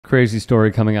Crazy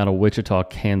story coming out of Wichita,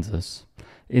 Kansas.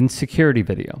 In security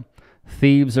video,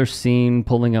 thieves are seen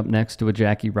pulling up next to a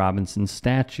Jackie Robinson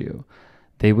statue.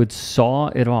 They would saw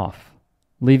it off,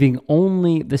 leaving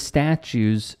only the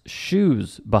statue's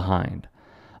shoes behind.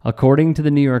 According to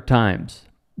the New York Times,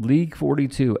 League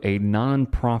 42, a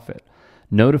nonprofit,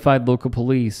 notified local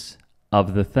police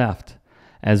of the theft.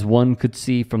 As one could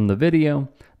see from the video,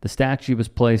 the statue was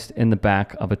placed in the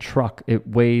back of a truck. It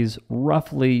weighs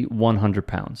roughly 100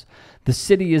 pounds. The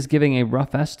city is giving a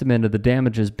rough estimate of the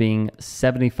damages being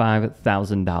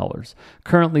 $75,000.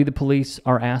 Currently, the police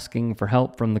are asking for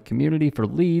help from the community for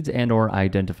leads and/or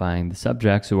identifying the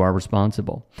subjects who are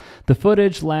responsible. The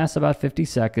footage lasts about 50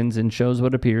 seconds and shows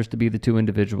what appears to be the two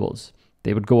individuals.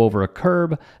 They would go over a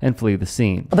curb and flee the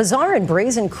scene. A bizarre and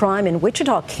brazen crime in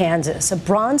Wichita, Kansas. A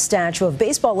bronze statue of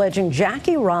baseball legend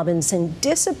Jackie Robinson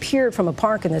disappeared from a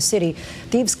park in the city.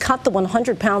 Thieves cut the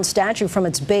 100-pound statue from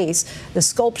its base. The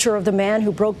sculpture of the man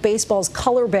who broke baseball's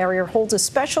color barrier holds a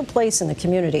special place in the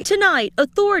community. Tonight,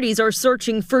 authorities are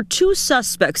searching for two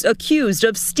suspects accused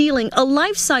of stealing a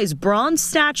life-size bronze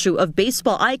statue of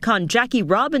baseball icon Jackie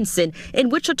Robinson in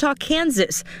Wichita,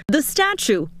 Kansas. The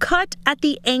statue cut at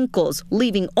the ankles,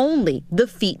 leaving only the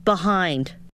feet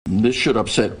behind. This should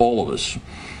upset all of us.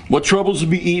 What troubles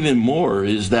me even more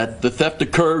is that the theft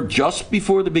occurred just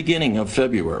before the beginning of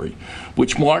February,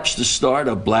 which marks the start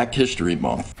of Black History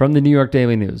Month. From the New York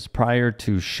Daily News, prior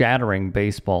to shattering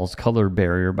baseball's color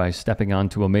barrier by stepping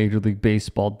onto a Major League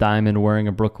Baseball diamond wearing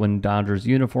a Brooklyn Dodgers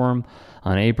uniform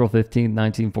on April 15,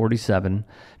 1947,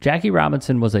 Jackie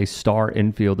Robinson was a star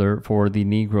infielder for the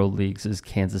Negro Leagues'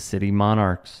 Kansas City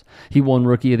Monarchs. He won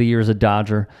Rookie of the Year as a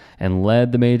Dodger and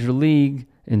led the Major League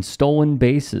in stolen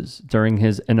bases during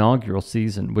his inaugural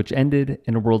season, which ended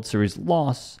in a World Series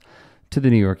loss to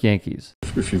the New York Yankees.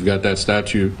 If you've got that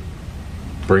statue,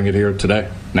 bring it here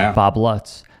today, now. Bob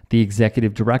Lutz, the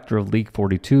executive director of League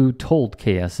 42, told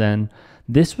KSN,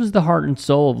 "This was the heart and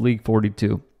soul of League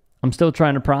 42. I'm still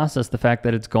trying to process the fact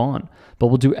that it's gone, but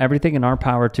we'll do everything in our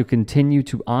power to continue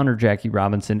to honor Jackie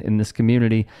Robinson in this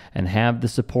community and have the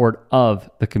support of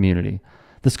the community."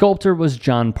 The sculptor was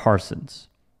John Parsons.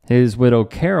 His widow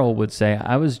Carol would say,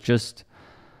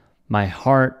 my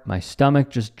stomach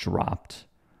just dropped.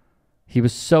 He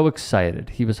was so excited.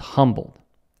 He was humbled.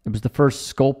 It was the first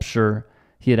sculpture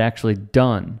he had actually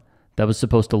done that was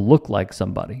supposed to look like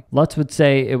somebody. Lutz would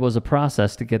say it was a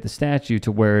process to get the statue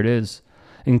to where it is,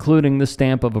 including the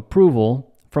stamp of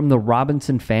approval from the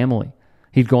Robinson family.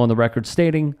 He'd go on the record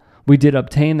stating, "We did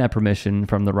obtain that permission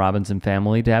from the Robinson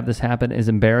family. To have this happen is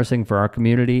embarrassing for our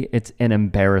community. It's an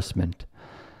embarrassment."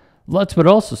 Lutz would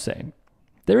also say,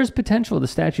 there is potential of the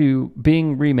statue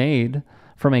being remade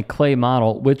from a clay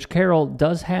model, which Carol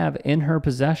does have in her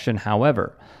possession.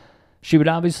 However, she would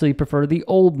obviously prefer the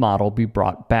old model be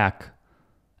brought back.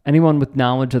 Anyone with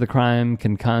knowledge of the crime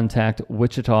can contact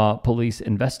Wichita police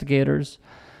investigators.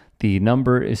 The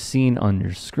number is seen on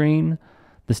your screen.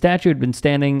 The statue had been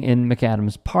standing in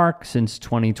McAdams Park since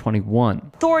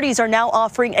 2021. Authorities are now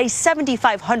offering a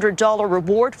 $7,500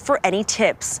 reward for any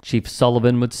tips. Chief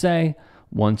Sullivan would say,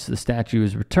 once the statue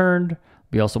is returned,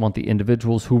 we also want the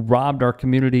individuals who robbed our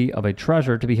community of a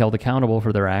treasure to be held accountable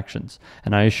for their actions.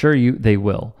 And I assure you, they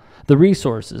will. The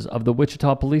resources of the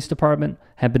Wichita Police Department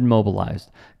have been mobilized.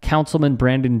 Councilman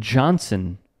Brandon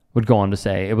Johnson would go on to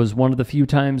say, "It was one of the few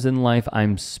times in life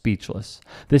I'm speechless.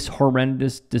 This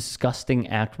horrendous, disgusting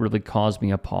act really caused me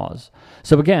a pause."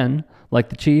 So again, like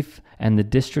the chief and the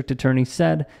district attorney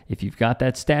said, if you've got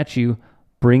that statue,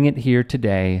 bring it here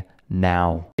today,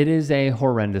 now. It is a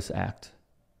horrendous act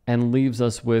and leaves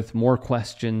us with more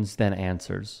questions than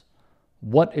answers.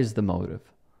 What is the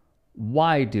motive?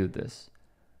 Why do this?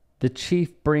 The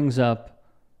chief brings up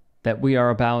that we are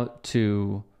about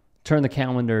to turn the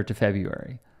calendar to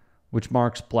February, which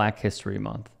marks Black History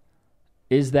Month.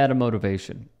 Is that a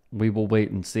motivation? We will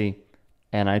wait and see.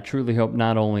 And I truly hope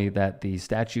not only that the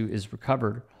statue is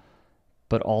recovered,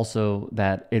 but also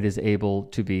that it is able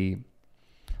to be,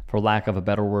 for lack of a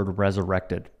better word,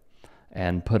 resurrected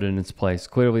and put in its place.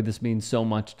 Clearly, this means so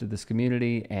much to this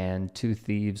community, and two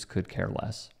thieves could care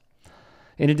less.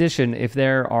 In addition, if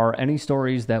there are any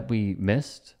stories that we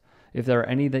missed, if there are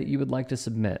any that you would like to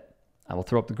submit, I will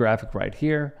throw up the graphic right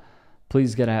here.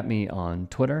 Please get at me on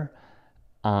Twitter,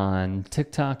 on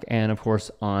TikTok, and of course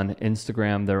on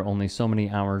Instagram. There are only so many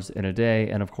hours in a day,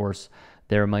 and of course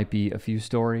there might be a few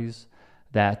stories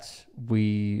that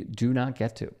we do not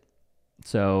get to.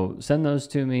 So send those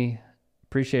to me.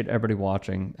 Appreciate everybody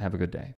watching. Have a good day.